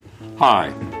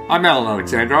Hi, I'm Alan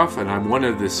Alexandrov, and I'm one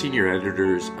of the senior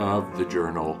editors of the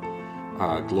journal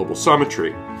Global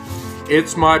Summitry.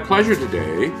 It's my pleasure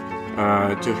today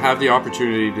to have the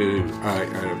opportunity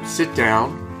to sit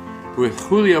down with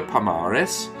Julia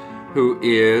Palmares, who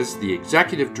is the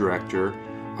executive director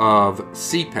of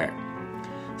CPEC.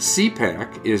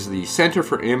 CPEC is the Center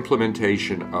for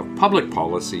Implementation of Public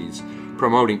Policies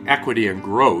Promoting Equity and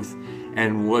Growth,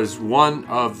 and was one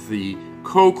of the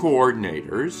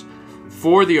co-coordinators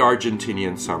for the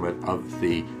Argentinian summit of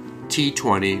the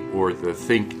T20, or the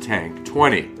Think Tank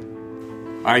 20.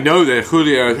 I know that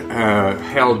Julia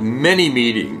held many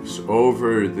meetings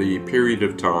over the period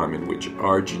of time in which the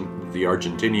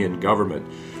Argentinian government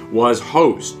was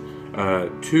host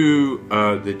to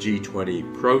the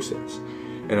G20 process.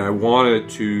 And I wanted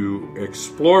to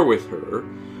explore with her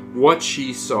what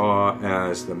she saw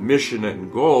as the mission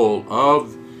and goal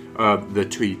of the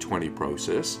T20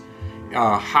 process,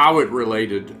 how it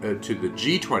related to the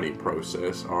G20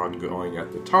 process ongoing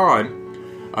at the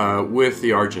time with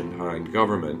the Argentine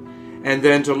government, and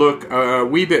then to look a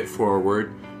wee bit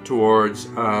forward towards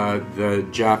the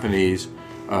Japanese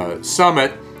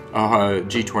summit,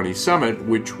 G20 summit,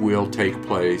 which will take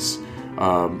place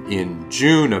in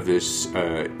June of this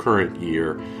current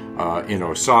year in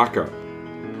Osaka.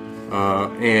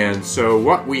 And so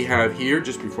what we have here,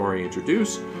 just before I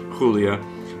introduce Julia,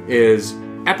 is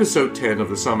Episode 10 of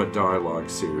the Summit Dialogue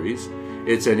series.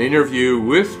 It's an interview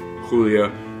with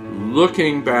Julia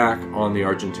looking back on the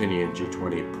Argentinian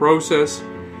G20 process,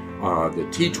 the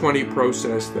T20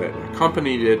 process that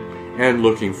accompanied it, and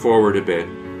looking forward a bit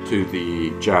to the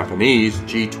Japanese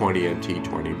G20 and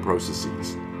T20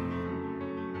 processes.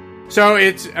 So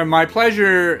it's my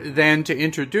pleasure then to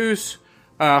introduce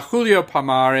Julia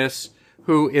Palmares,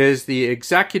 who is the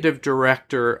executive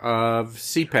director of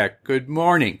CPEC. Good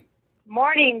morning.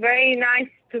 Morning. Very nice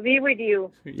to be with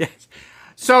you. Yes.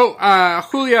 So,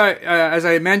 Julia, as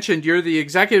I mentioned, you're the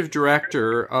executive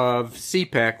director of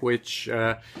CPEC, which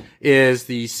is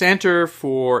the Center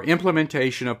for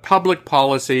Implementation of Public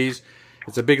Policies.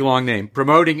 It's a big, long name.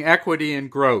 Promoting Equity and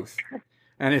Growth.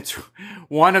 And it's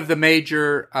one of the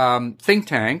major think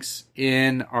tanks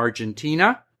in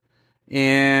Argentina.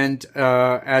 And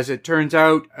as it turns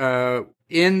out,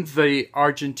 in the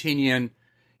Argentinian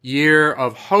year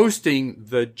of hosting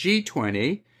the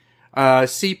G20,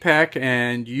 CPEC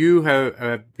and you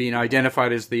have been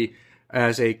identified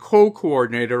as a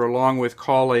co-coordinator along with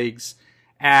colleagues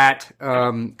at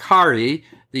CARI,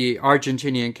 the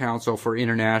Argentinian Council for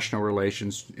International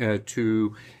Relations,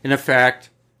 to, in effect,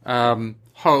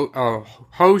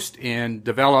 host and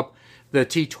develop the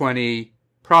T20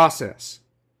 process.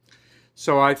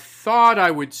 So I thought I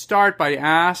would start by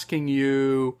asking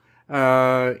you, we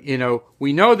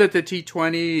know that the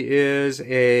T20 is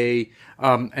an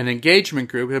engagement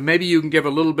group, and maybe you can give a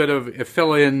little bit of,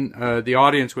 fill in the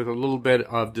audience with a little bit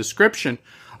of description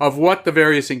of what the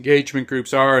various engagement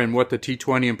groups are and what the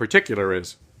T20 in particular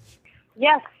is.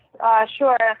 Yes,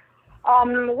 sure.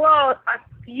 Well, as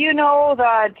you know,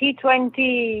 the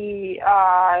T20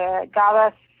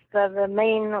 gathers the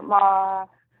main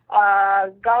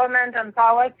government and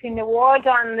powers in the world,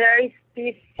 and there is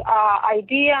this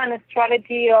idea and a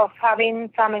strategy of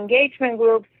having some engagement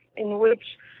groups in which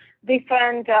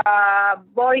different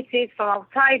voices from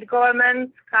outside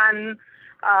governments can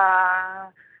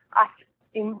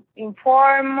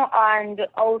inform and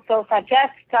also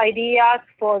suggest ideas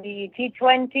for the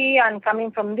T20, and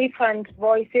coming from different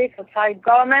voices outside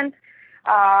government,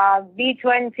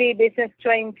 B20, Business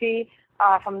 20,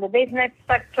 from the business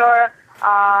sector,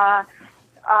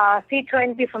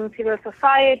 C20 from civil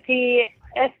society,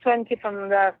 S20 from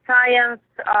the science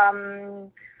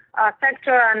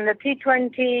sector, and the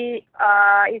T20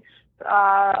 is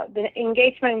the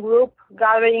engagement group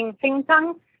gathering think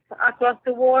tanks across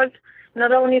the world,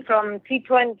 not only from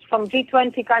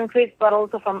G20 countries but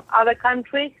also from other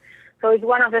countries. So it's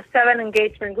one of the 7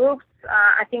 engagement groups.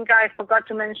 I think I forgot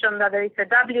to mention that there is a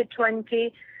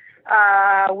W20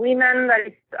 women that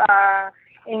is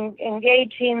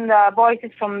engaging the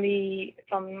voices from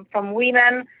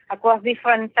women across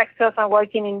different sectors and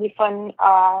working in different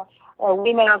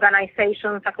women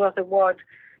organizations across the world.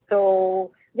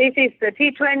 So this is the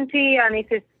T20, and it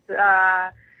is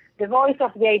the voice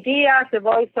of the ideas, the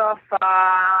voice of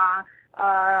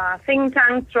think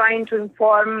tanks trying to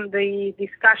inform the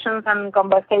discussions and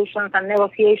conversations and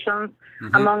negotiations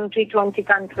among G20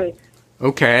 countries.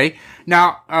 Okay.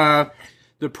 Now,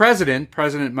 the President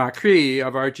Macri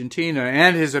of Argentina,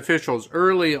 and his officials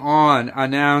early on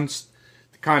announced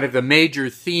kind of the major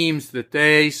themes that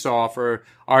they saw for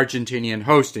Argentinian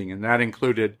hosting, and that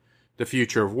included the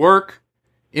future of work,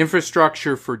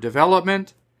 infrastructure for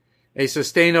development, a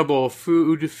sustainable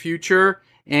food future,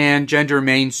 and gender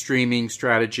mainstreaming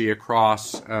strategy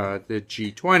across the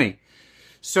G20.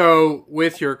 So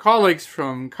with your colleagues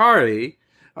from CARI,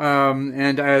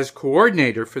 and as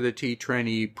coordinator for the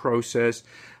T20 process,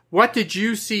 what did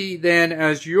you see then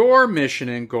as your mission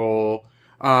and goal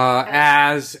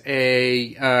as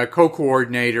a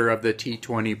co-coordinator of the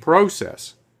T20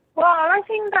 process? Well, I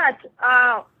think that,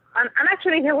 and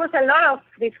actually there was a lot of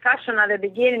discussion at the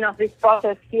beginning of this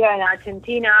process here in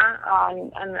Argentina,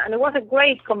 and it was a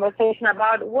great conversation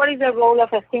about what is the role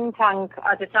of a think tank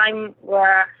at a time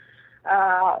where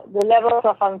the levels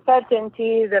of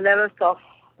uncertainty, the levels of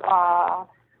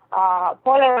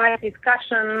polarized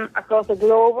discussion across the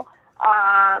globe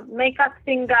make us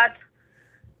think that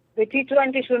the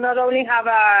T20 should not only have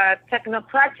a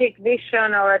technocratic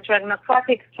vision or a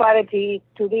technocratic strategy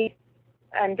to this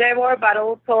endeavor, but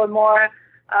also a more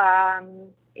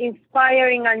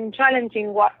inspiring and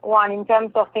challenging one in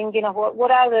terms of thinking of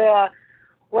what are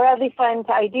different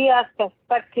ideas,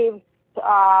 perspectives,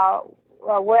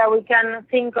 where we can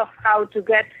think of how to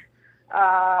get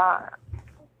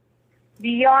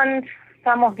beyond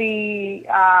some of the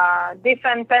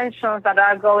different tensions that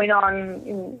are going on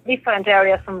in different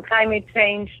areas, from climate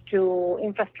change to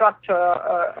infrastructure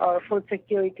or food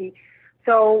security.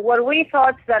 So what we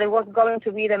thought that it was going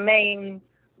to be the main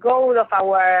goal of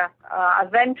our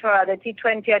adventure at the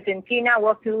T20 Argentina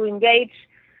was to engage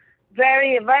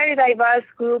very diverse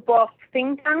group of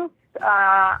think tanks.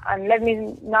 And let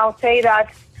me now say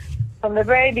that from the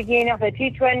very beginning of the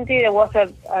T20, there was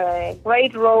a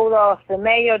great role of the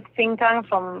major think tanks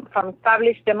from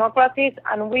established democracies,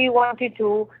 and we wanted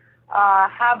to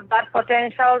have that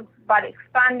potential, but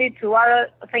expand it to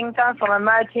other think tanks from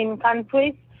emerging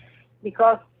countries,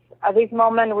 because at this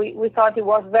moment we thought it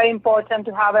was very important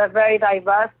to have a very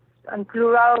diverse and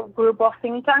plural group of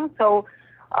think tanks. So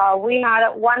we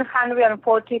had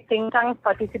 140 think tanks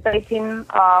participating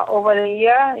over the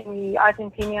year in the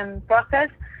Argentinian process.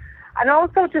 And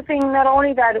also to think not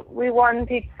only that we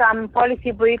wanted some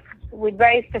policy briefs with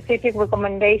very specific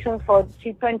recommendations for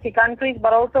G20 countries,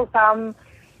 but also some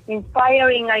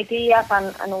inspiring ideas.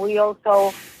 And we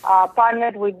also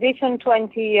partnered with Vision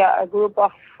 20, a group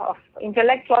of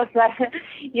intellectuals that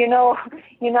you know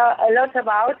a lot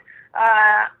about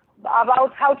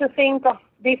how to think of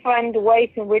different ways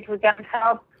in which we can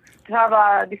help to have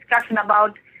a discussion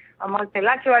about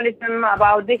multilateralism,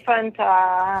 about different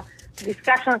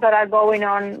discussions that are going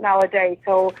on nowadays.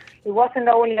 So it wasn't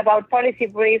only about policy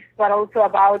briefs, but also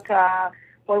about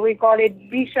what we call it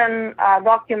vision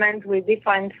documents with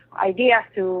different ideas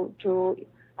to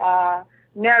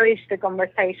nourish the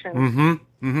conversation. Mm-hmm.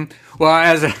 Mm-hmm. Well,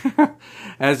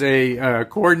 as a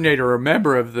coordinator or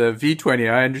member of the V20,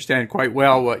 I understand quite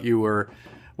well what you were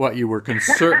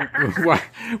concerned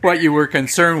what you were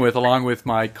concerned with, along with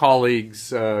my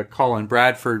colleagues Colin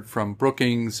Bradford from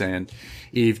Brookings and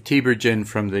Yves Tiberghien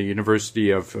from the University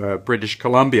of British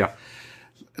Columbia.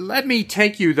 Let me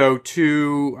take you, though,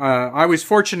 to I was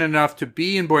fortunate enough to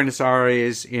be in Buenos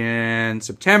Aires in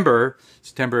September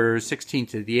 16th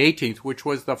to the 18th, which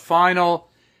was the final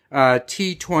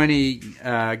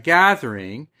T20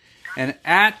 gathering. And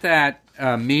at that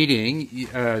meeting,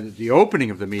 the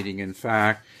opening of the meeting, in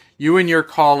fact, you and your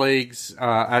colleagues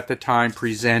at the time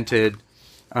presented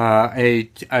a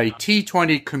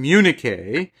T20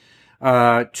 communique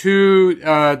to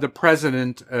the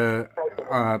President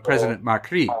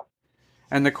Macri.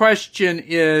 And the question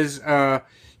is,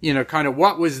 kind of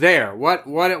what was there? What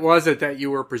was it that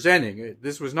you were presenting?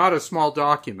 This was not a small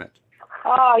document.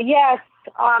 Yes.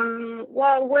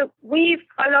 Well, we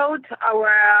followed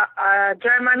our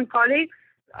German colleagues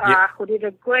who did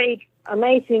a great,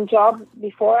 amazing job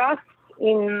before us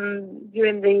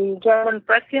during the German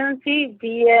presidency,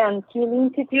 the and Kiel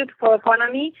Institute for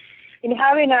Economy, in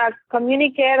having a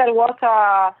communique that was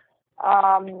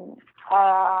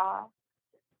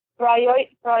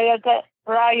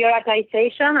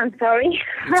prioritization. I'm sorry.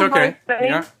 It's okay.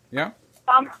 Yeah.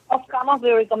 Some of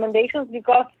the recommendations,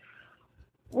 because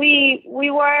we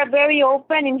were very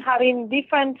open in having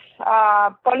different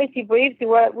policy briefs.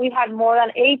 We had more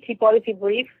than 80 policy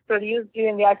briefs produced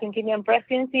during the Argentinian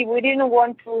presidency. We didn't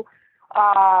want to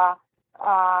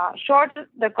short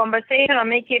the conversation or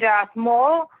make it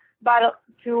small, but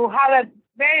to have a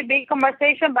very big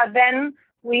conversation. But then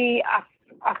we,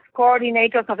 as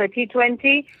coordinators of the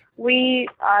T20, we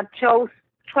chose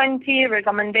 20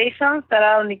 recommendations that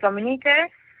are on the communique.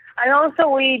 And also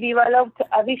we developed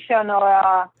a vision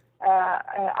or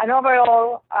an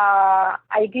overall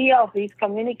idea of this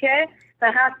communique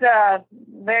that has a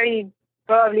very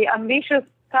probably ambitious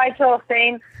title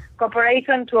saying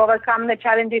cooperation to overcome the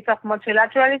challenges of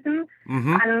multilateralism.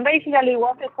 And basically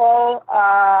was a call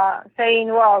saying,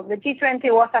 well, the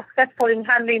G20 was successful in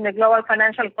handling the global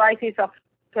financial crisis of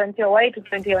 2008 to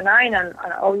 2009 and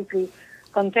obviously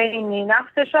containing the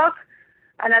aftershock.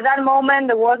 And at that moment,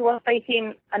 the world was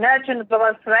facing an urgent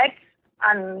global threat,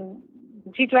 and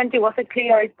G20 was a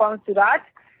clear response to that.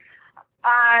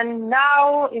 And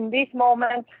now, in this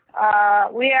moment,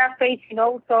 we are facing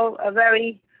also a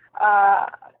very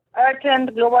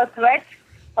urgent global threat,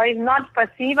 but it's not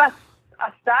perceived as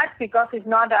that because it's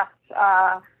not as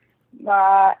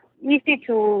easy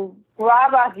to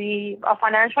grab as a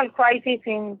financial crisis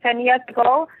in 10 years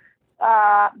ago.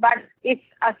 But it's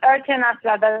as urgent as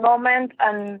at the moment,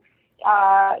 and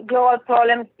global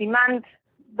problems demand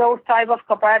those type of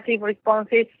cooperative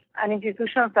responses and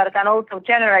institutions that can also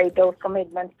generate those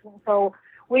commitments. So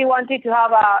we wanted to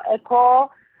have a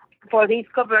call for this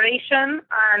cooperation,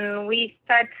 and we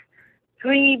set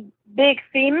 3 big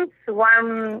themes,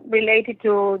 one related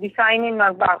to designing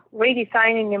or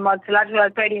redesigning the multilateral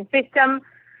trading system,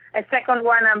 a second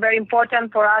one, and very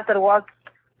important for us, that was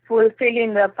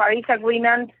fulfilling the Paris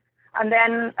Agreement, and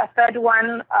then a third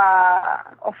one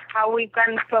of how we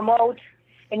can promote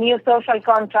a new social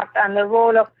contract and the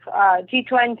role of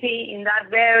G20 in that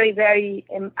very, very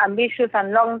ambitious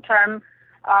and long-term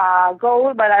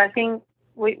goal. But I think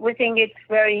we think it's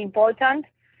very important.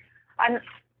 And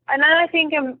I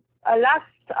think a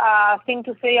last thing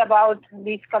to say about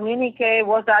this communique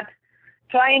was that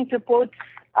trying to put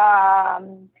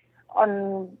on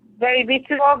very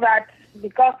visible that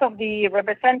because of the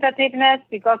representativeness,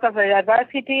 because of the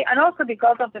diversity, and also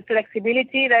because of the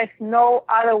flexibility, there's no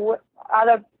other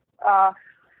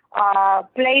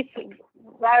place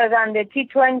rather than the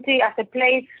G20 as a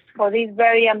place for these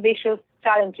very ambitious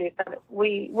challenges.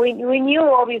 We knew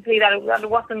obviously that it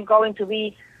wasn't going to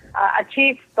be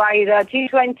achieved by the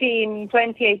G20 in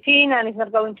 2018, and it's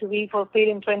not going to be fulfilled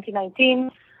in 2019.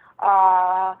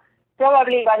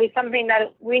 Probably, but it's something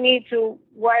that we need to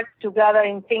work together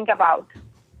and think about.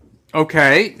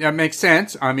 Okay, that makes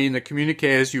sense. I mean, the communique,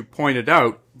 as you pointed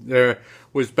out, there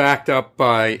was backed up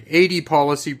by 80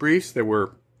 policy briefs. There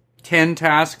were 10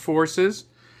 task forces.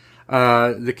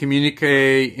 The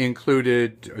communique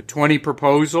included 20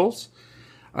 proposals.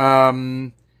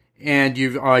 And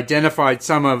you've identified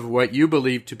some of what you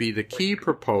believe to be the key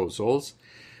proposals.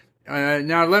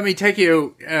 Now, let me take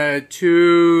you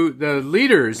to the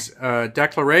Leaders'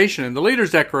 Declaration. And the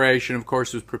Leaders' Declaration, of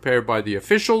course, was prepared by the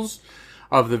officials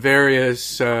of the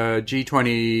various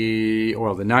G20,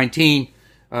 well, the 19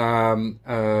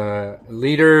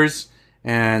 leaders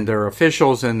and their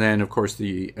officials, and then, of course,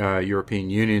 the European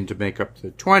Union to make up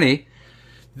the 20.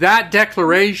 That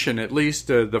declaration, at least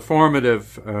the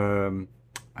formative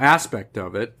aspect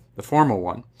of it, the formal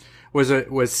one,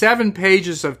 was 7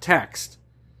 pages of text.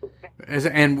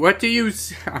 And what do you,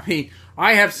 I mean,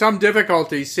 I have some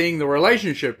difficulty seeing the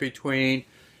relationship between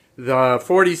the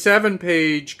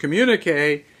 47-page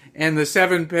communique and the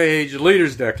 7-page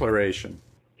Leaders' Declaration.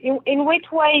 In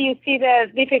which way you see the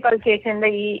difficulties in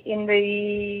the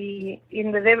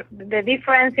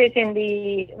differences in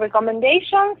the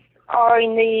recommendations, or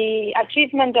in the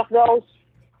achievement of those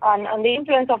and the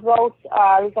influence of those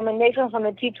recommendations on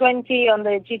the G20, on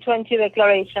the G20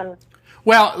 declaration?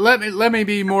 Well, let me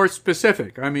be more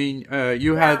specific. I mean,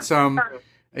 you had some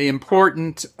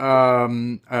important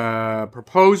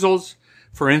proposals,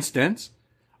 for instance,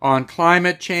 on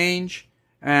climate change.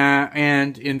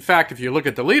 And in fact, if you look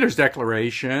at the Leaders'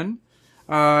 Declaration,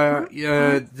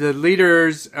 the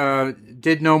leaders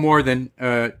did no more than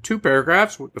 2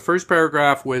 paragraphs. The first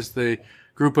paragraph was the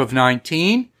Group of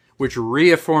 19, which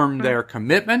reaffirmed their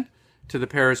commitment to the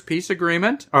Paris Peace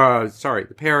Agreement,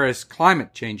 the Paris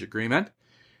Climate Change Agreement.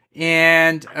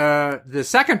 And the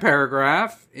second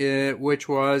paragraph, which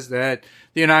was that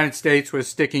the United States was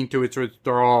sticking to its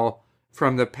withdrawal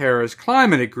from the Paris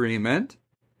Climate Agreement.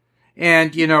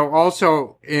 And, you know,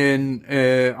 also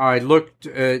I looked,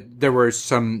 there were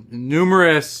some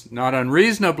numerous, not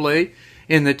unreasonably,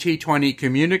 in the T20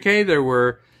 communique, there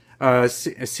were a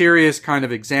serious kind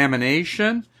of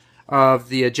examination of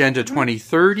the Agenda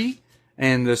 2030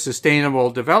 and the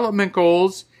Sustainable Development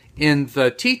Goals. In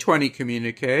the T20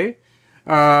 communique,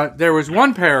 there was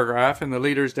one paragraph in the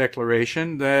Leaders'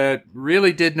 Declaration that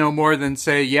really did no more than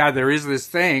say, yeah, there is this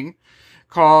thing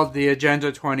called the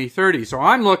Agenda 2030. So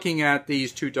I'm looking at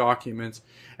these 2 documents,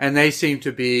 and they seem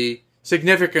to be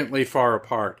significantly far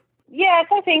apart. Yes,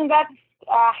 I think that's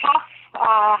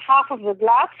half of the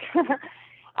glass.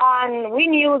 And we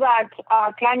knew that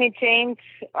climate change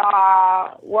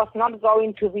was not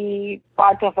going to be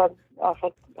part of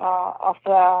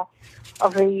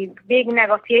the big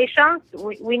negotiations.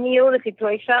 We knew the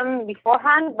situation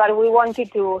beforehand, but we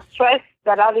wanted to stress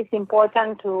that is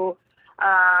important to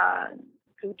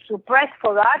press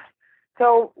for that.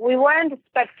 So we weren't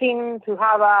expecting to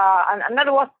have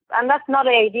and that's not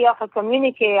the idea of a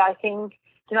communique. I think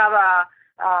to have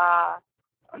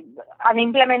an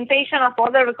implementation of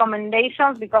all the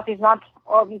recommendations, because it's not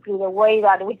obviously the way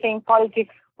that we think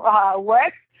politics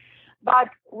works. But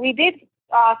we did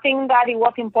think that it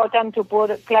was important to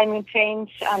put climate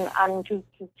change and to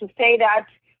say that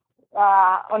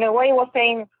on a way was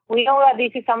saying we know that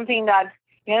this is something that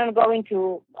you're not going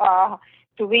to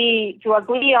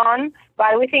agree on,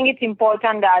 but we think it's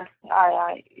important that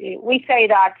we say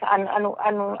that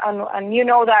and you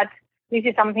know that this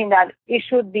is something that it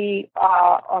should be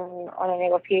on a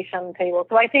negotiation table.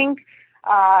 So I think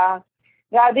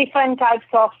there are different types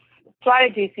of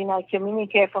strategies in our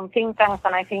communique from think tanks,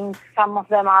 and I think some of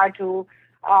them are to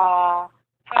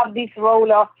have this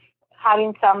role of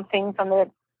having some things on the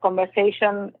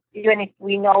conversation, even if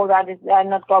we know that they're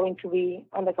not going to be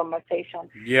on the conversation.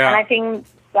 Yeah. And I think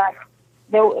that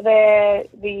the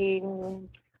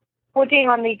putting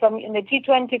on in the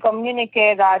G20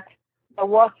 communique that there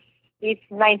was this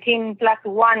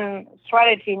 19+1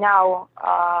 strategy now,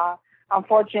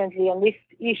 unfortunately, and this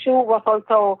issue was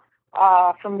also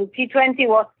from the G20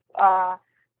 was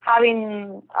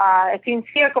having a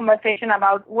sincere conversation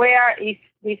about where is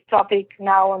this topic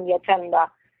now on the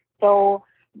agenda. So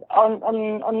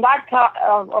on that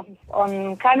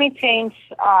on climate change,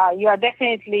 you are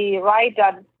definitely right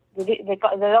that the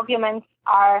documents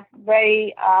are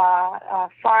very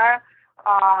far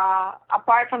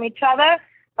apart from each other.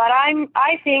 But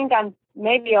I think, and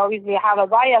maybe obviously I have a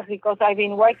bias because I've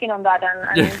been working on that,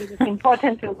 and this is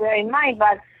important to bear in mind.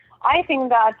 But I think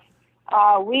that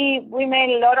we made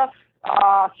a lot of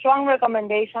strong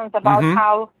recommendations about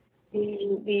how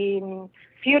the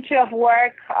future of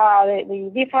work,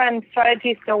 the different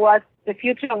strategies towards the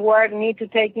future of work need to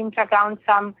take into account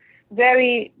some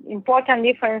very important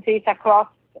differences across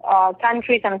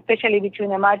countries, and especially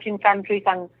between emerging countries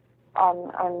and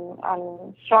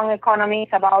strong economies,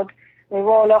 about the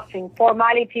role of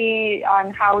informality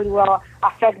and how it will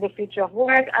affect the future of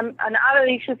work, and other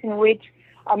issues in which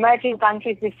emerging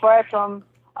countries differ from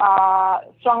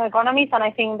strong economies. And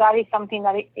I think that is something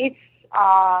that is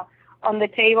on the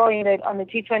table on the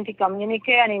G20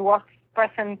 communique, and it was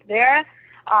present there.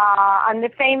 And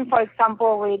the same, for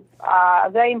example, with a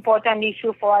very important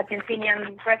issue for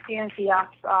Argentinian presidency of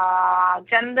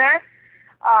gender,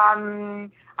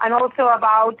 and also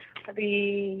about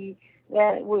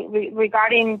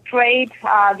regarding trade,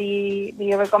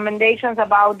 the recommendations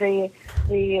about the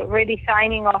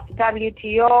redesigning of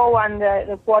WTO and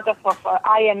the quotas of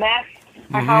IMF,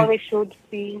 and how they should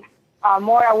be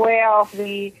more aware of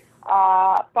the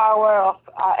power of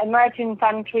emerging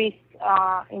countries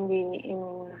in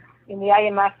the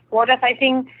IMF quotas. I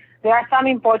think there are some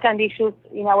important issues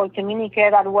in our communique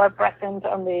that were present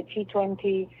on the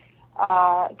G20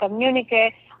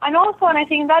 communique. And also, and I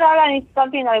think that, Alan, is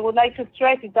something I would like to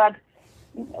stress, is that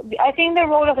I think the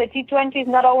role of the G20 is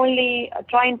not only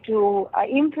trying to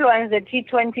influence the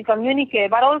G20 communique,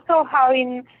 but also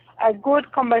having a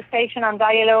good conversation and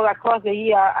dialogue across the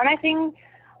year. And I think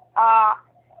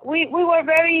we were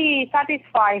very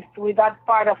satisfied with that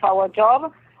part of our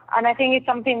job. And I think it's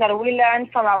something that we learned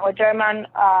from our German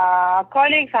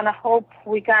colleagues, and I hope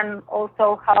we can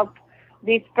also help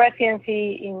this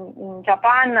presidency in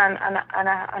Japan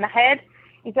and ahead,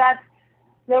 is that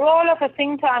the role of a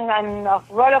think tank and the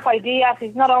role of ideas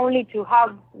is not only to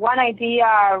have one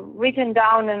idea written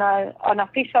down in an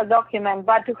official document,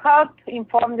 but to help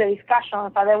inform the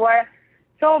discussions. And there were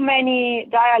so many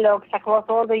dialogues across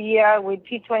all the year with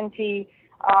G20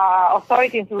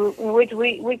 authorities in which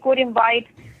we could invite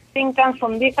think tanks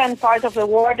from different parts of the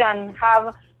world and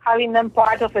having them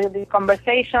part of the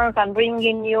conversations and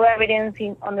bringing new evidence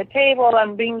on the table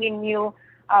and bringing new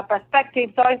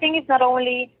perspectives. So I think it's not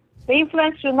only, the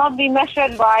influence should not be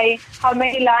measured by how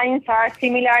many lines are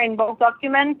similar in both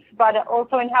documents, but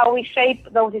also in how we shape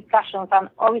those discussions. And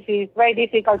obviously it's very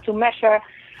difficult to measure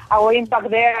our impact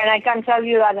there, and I can tell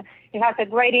you that it has a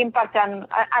great impact, and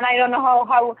I don't know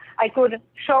how I could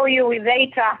show you with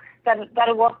data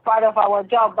that was part of our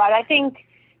job. But I think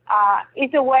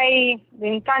it's a way, the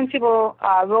intangible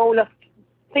role of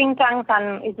think tanks,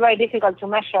 and it's very difficult to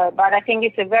measure, but I think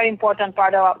it's a very important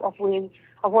part of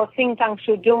what think tanks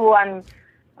should do, and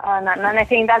And I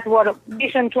think that's what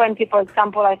Vision 20, for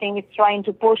example, I think is trying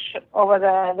to push over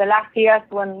the last years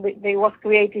when they was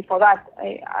created for that.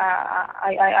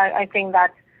 I think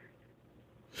that.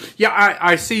 Yeah,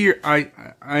 I see I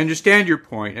understand your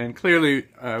point, and clearly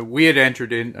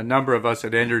a number of us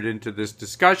had entered into this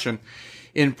discussion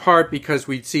in part because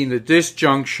we'd seen the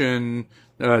disjunction,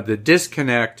 the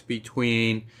disconnect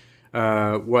between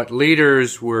what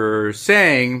leaders were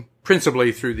saying,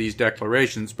 principally through these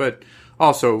declarations, but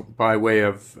also by way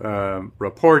of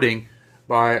reporting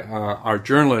by our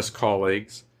journalist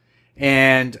colleagues,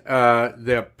 and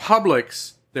the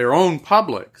publics, their own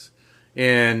publics,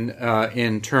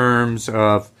 in terms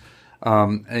of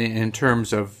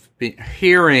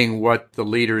hearing what the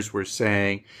leaders were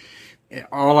saying.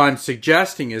 All I'm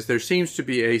suggesting is there seems to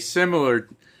be a similar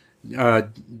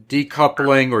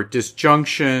decoupling or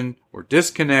disjunction or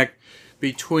disconnect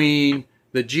between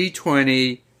the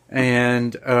G20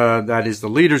 and that is the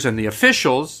leaders and the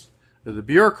officials, the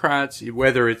bureaucrats,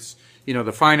 whether it's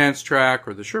the finance track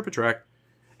or the Sherpa track,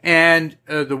 and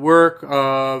the work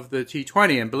of the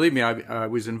T20. And believe me, I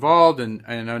was involved and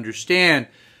understand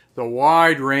the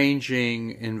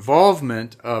wide-ranging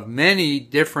involvement of many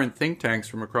different think tanks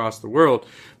from across the world.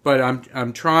 But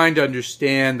I'm trying to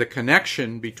understand the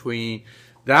connection between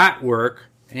that work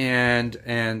and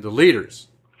the leaders.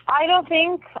 I don't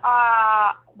think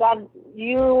that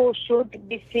you should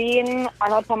be seeing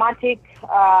an automatic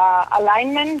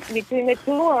alignment between the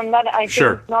two, and that I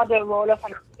think is not the role of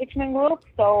an engagement group.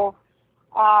 So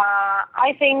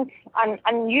I think,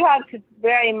 and you have to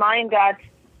bear in mind that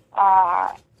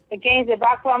against the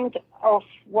background of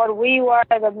what we were,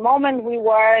 the moment we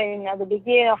were in at the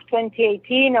beginning of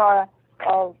 2018 or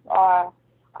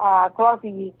across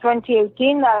the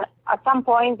 2018, at some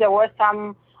point there was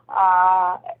some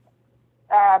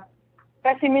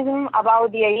pessimism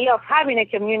about the idea of having a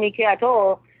communique at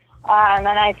all, and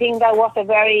I think that was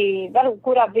that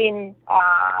could have been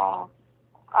a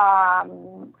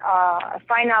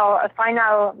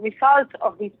final result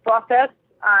of this process,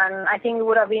 and I think it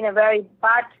would have been a very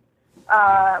bad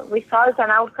result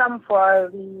and outcome for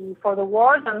the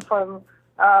world and for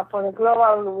the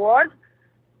global world.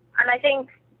 And I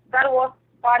think that was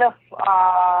part of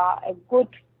a good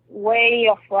way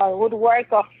of good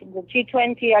work of the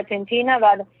G20 Argentina,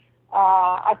 that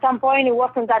at some point it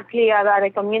wasn't that clear that a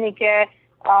communique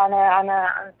and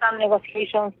some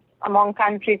negotiations among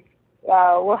countries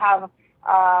will have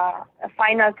a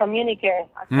final communique.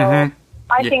 So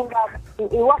I think that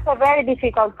it was a very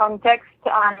difficult context,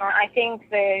 and I think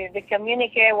the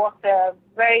communique was a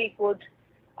very good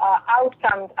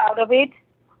outcome out of it.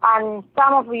 And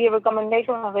some of the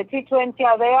recommendations of the G20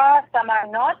 are there, some are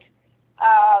not.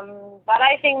 But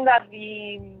I think that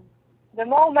the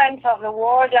moment of the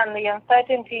world and the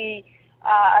uncertainty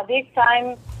at this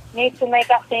time needs to make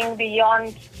us think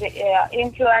beyond the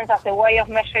influence as a way of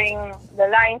measuring the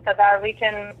lines that are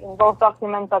written in both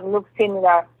documents that look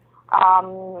similar. I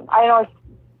don't know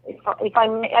if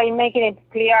I'm making it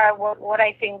clear what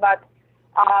I think, but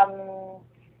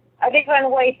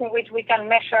different ways in which we can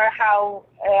measure how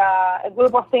a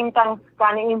group of think tanks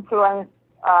can influence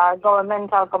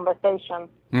governmental conversation.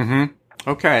 Mm-hmm.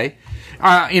 Okay.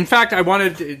 In fact, I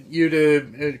wanted you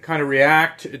to kind of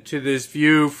react to this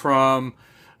view from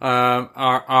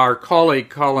our colleague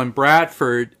Colin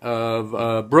Bradford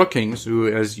of Brookings, who,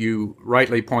 as you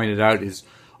rightly pointed out, is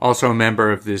also a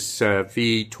member of this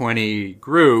V20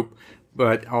 group,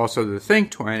 but also the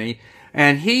Think 20.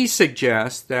 And he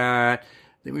suggests that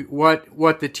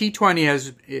what the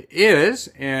T20 is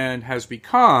and has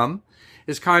become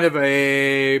is kind of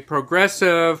a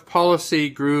progressive policy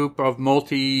group of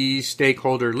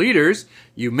multi-stakeholder leaders.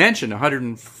 You mentioned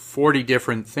 140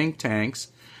 different think tanks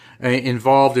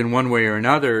involved in one way or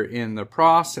another in the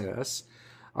process,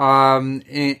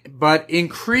 but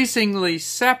increasingly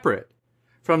separate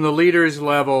from the leaders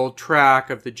level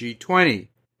track of the G20.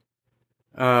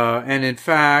 And in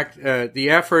fact, the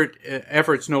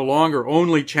efforts no longer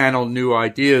only channel new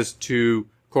ideas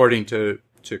according to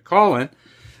Colin,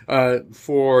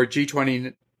 for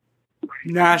G20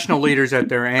 national leaders at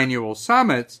their annual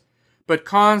summits, but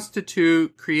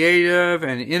constitute creative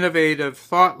and innovative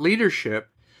thought leadership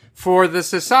for the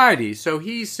society. So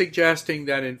he's suggesting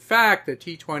that, in fact, the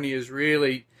T20 is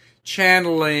really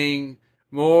channeling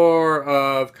more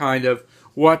of kind of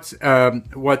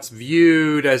what's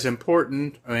viewed as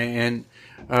important and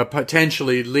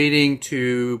potentially leading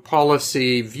to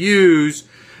policy views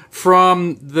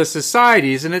from the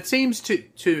societies. And it seems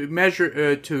to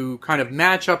measure to kind of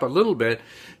match up a little bit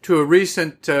to a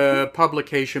recent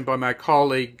publication by my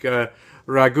colleague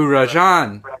Raghu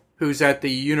Rajan, who's at the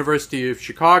University of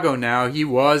Chicago now. He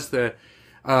was the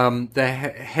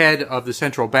head of the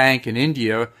central bank in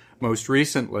India most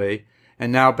recently,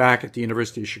 and now back at the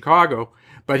University of Chicago.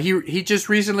 But he just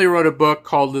recently wrote a book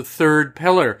called The Third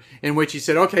Pillar, in which he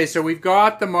said, okay, so we've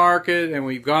got the market and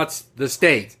we've got the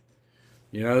state,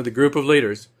 the group of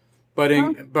leaders, but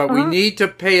we need to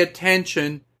pay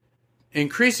attention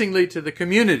increasingly to the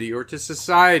community or to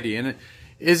society. And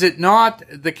is it not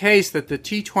the case that the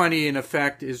T20 in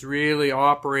effect is really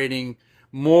operating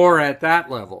more at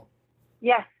that level?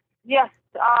 Yes.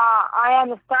 I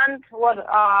understand what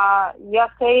you're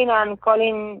saying and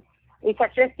Colin is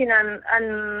suggesting,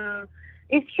 and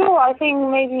it's true. I think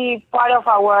maybe part of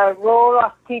our role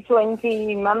as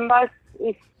T20 members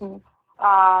is to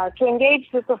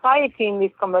engage the society in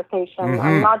this conversation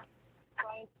and not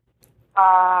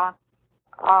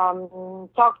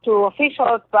talk to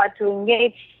officials, but to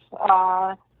engage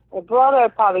a broader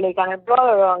public and a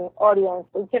broader audience.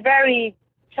 It's a very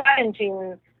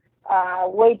challenging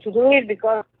way to do it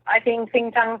because I think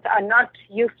think tanks are not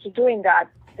used to doing that.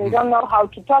 They don't know how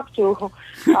to talk to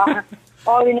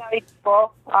ordinary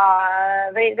people.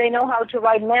 They know how to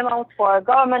write memos for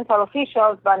governmental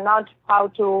officials, but not how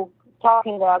to talk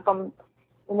in the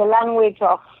language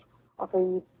of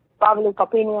the public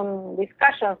opinion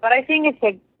discussions. But I think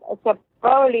it's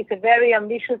probably a very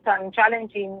ambitious and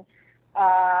challenging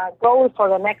goal for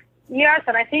the next years,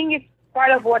 and I think it's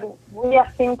part of what we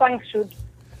as think tanks should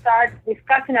start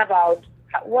discussing about.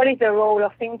 What is the role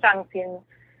of think tanks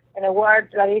in a world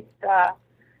that is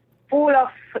full of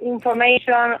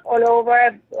information all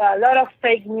over, a lot of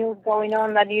fake news going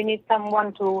on that you need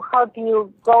someone to help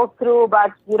you go through,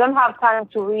 but you don't have time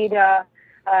to read a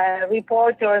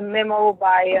report or a memo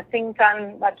by a think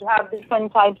tank, but to have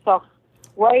different types of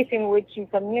ways in which you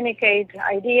communicate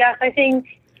ideas. I think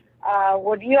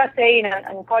what you are saying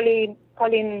and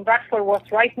Colin Bradford was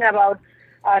writing about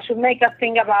should make us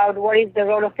think about what is the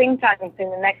role of think tanks in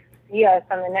the next years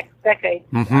and the next decade.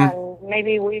 And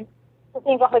maybe we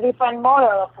think of a different model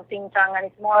of a think tank, and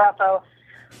it's more of a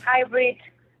hybrid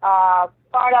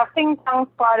part of think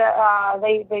tanks,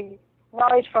 they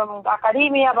knowledge from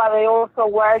academia, but they also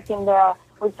work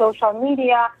with social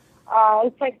media.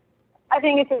 I think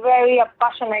it's a very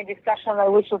passionate discussion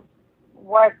that we should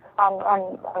work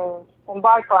and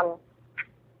embark on.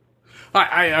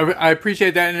 I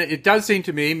appreciate that, and it does seem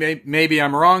to me, maybe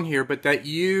I'm wrong here, but that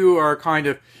you are kind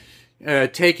of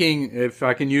taking, if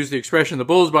I can use the expression, the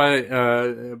bulls by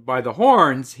the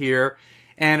horns here,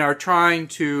 and are trying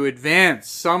to advance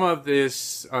some of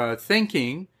this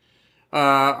thinking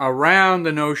around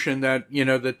the notion that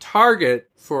the target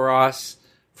for us,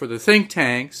 for the think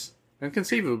tanks, and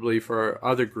conceivably for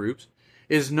other groups,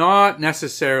 is not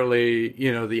necessarily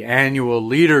the annual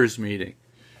leaders meeting,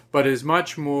 but is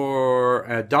much more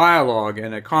a dialogue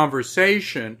and a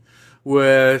conversation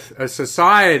with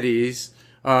societies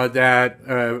that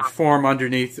form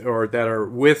underneath or that are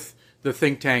with the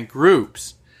think tank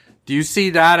groups. Do you see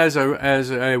that as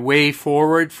a way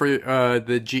forward for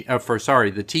the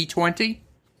T20?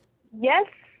 Yes,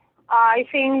 I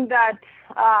think that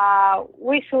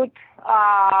we should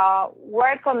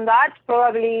work on that,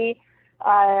 probably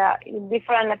in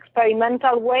different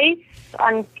experimental ways,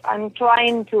 and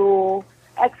trying to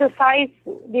exercise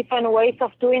different ways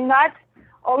of doing that,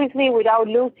 obviously without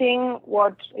losing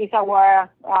what is our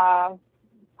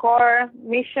core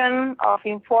mission of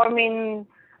informing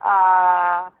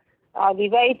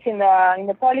debates in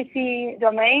the policy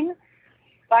domain.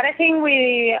 But I think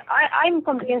I'm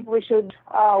convinced we should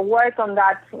work on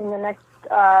that in the next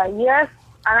years,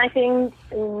 and I think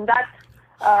in that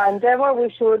endeavor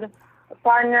we should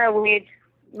partner with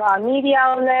media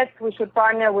outlets, we should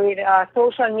partner with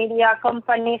social media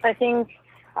companies. I think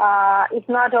it's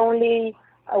not only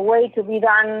a way to be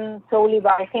done solely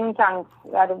by think tanks,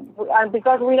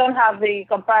 because we don't have the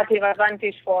comparative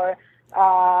advantage for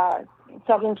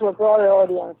talking to a broader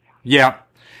audience. Yeah.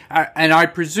 And I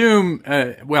presume,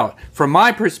 from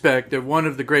my perspective, one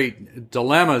of the great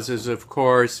dilemmas is, of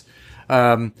course,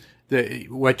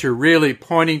 what you're really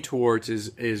pointing towards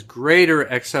is greater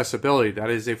accessibility. That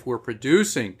is, if we're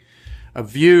producing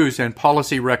views and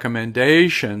policy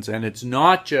recommendations, and it's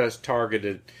not just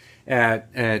targeted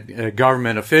at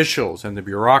government officials and the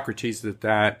bureaucracies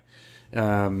that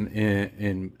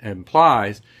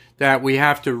implies, that we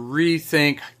have to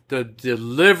rethink the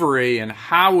delivery and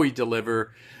how we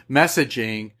deliver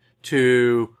messaging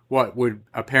to what would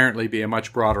apparently be a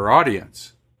much broader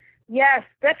audience. Yes,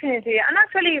 definitely. And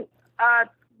actually,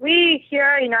 we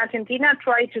here in Argentina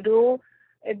try to do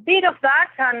a bit of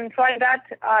that and tried that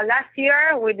last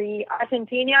year with the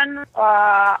Argentinian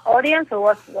audience. It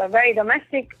was a very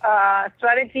domestic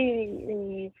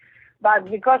strategy, but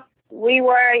because we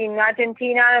were in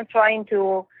Argentina trying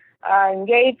to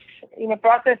engage in a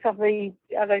process of the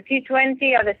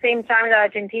T20 at the same time that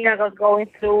Argentina was going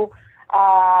through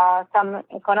some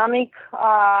economic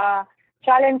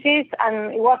challenges,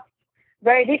 and it was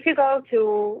very difficult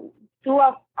to do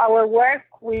our work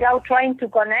without trying to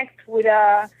connect with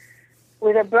a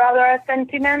broader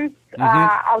sentiment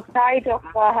outside of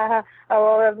a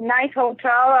nice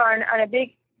hotel and a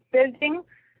big building.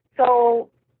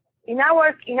 So in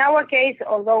our case,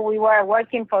 although we were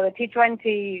working for the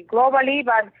T20 globally,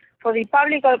 but for the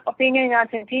public opinion in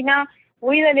Argentina,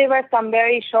 we delivered some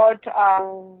very short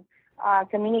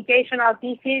communicational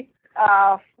pieces,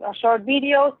 short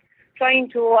videos, trying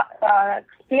to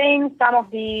explain some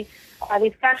of the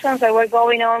discussions that were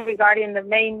going on regarding the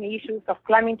main issues of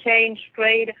climate change,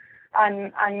 trade,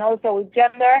 and also with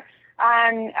gender.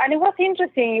 And it was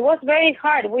interesting. It was very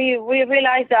hard. We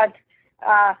realized that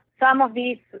some of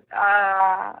these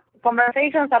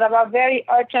conversations are about very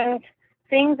urgent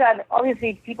things that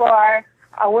obviously people are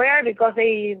aware because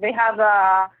they have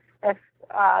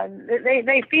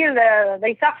they feel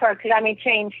they suffer climate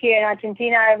change here in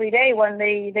Argentina every day when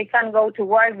they can't go to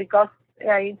work because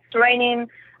it's raining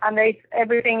and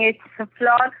everything is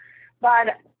flawed.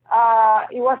 But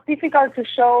it was difficult to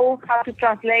show how to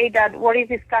translate that what is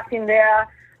discussed in there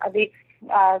at the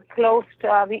closed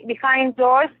behind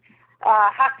doors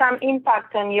has some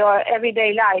impact on your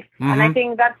everyday life. And I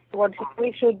think that's what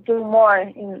we should do more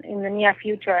in the near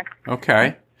future.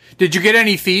 Okay. Did you get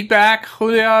any feedback,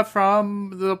 Julia,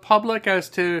 from the public as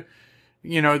to,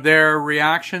 their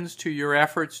reactions to your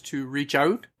efforts to reach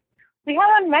out? We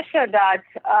haven't measured that.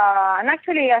 And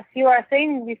actually, as you are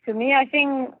saying this to me, I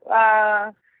think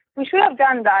we should have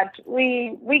done that.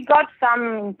 We got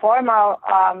some informal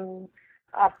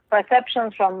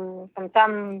perceptions from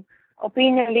some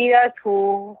opinion leaders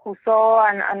who saw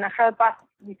and helped us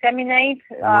disseminate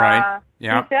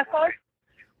these efforts.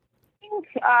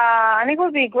 And it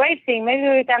would be a great thing. Maybe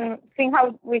we can think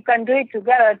how we can do it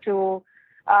together to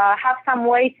have some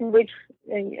ways in which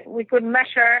we could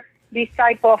measure this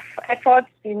type of efforts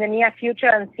in the near future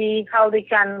and see how they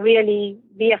can really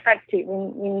be effective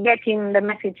in getting the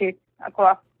messages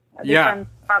across a different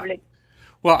public.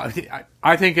 Well,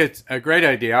 I think it's a great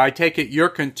idea. I take it you're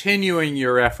continuing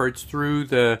your efforts through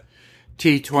the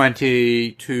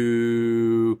T20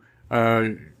 to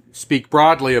speak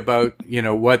broadly about,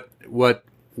 what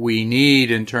we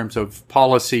need in terms of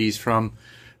policies from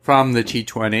the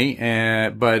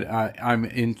T20. But I'm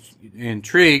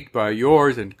intrigued by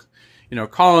yours and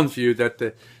Colin's view that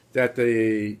the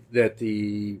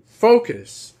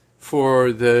focus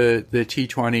for the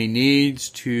T20 needs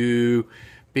to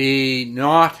be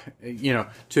not,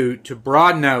 to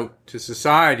broaden out to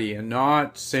society and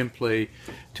not simply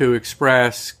to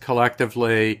express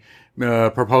collectively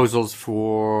proposals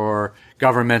for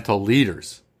governmental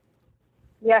leaders.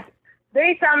 Yes, there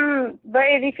is some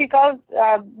very difficult,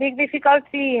 big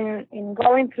difficulty in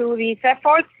going through these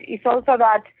efforts. It's also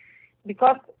that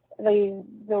because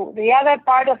the other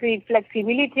part of the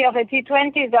flexibility of the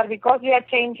T20 is that because we are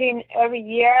changing every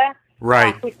year,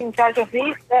 who's in charge of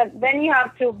this, then you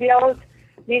have to build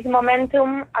this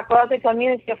momentum across the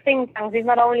community of think tanks. It's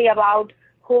not only about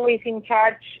who is in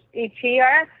charge each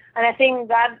year, and I think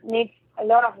that needs a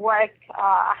lot of work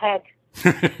ahead.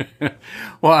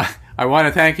 Well, I want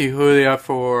to thank you, Julia,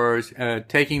 for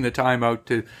taking the time out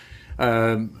to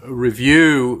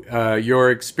review your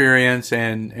experience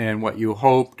and what you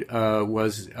hoped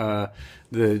was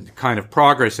the kind of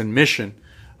progress and mission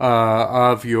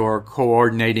of your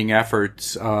coordinating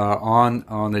efforts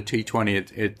on the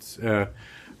T20. It's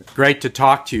great to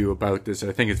talk to you about this.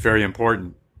 I think it's very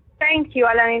important. Thank you,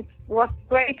 Alan. It was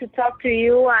great to talk to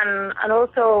you and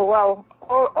also, well,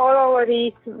 all over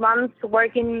these months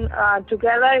working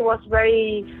together, it was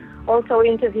very also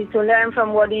interesting to learn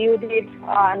from what you did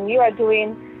and you are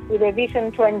doing with the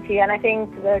Vision 20. And I think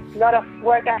there's a lot of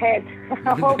work ahead,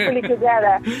 hopefully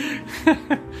together.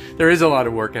 There is a lot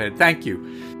of work ahead. Thank you.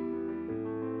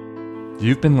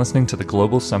 You've been listening to the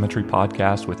Global Summitry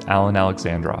Podcast with Alan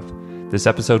Alexandrov. This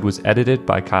episode was edited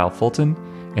by Kyle Fulton,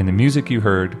 and the music you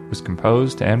heard was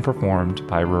composed and performed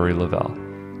by Rory Lavelle.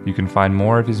 You can find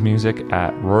more of his music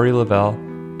at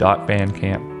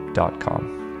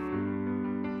rorylavelle.bandcamp.com.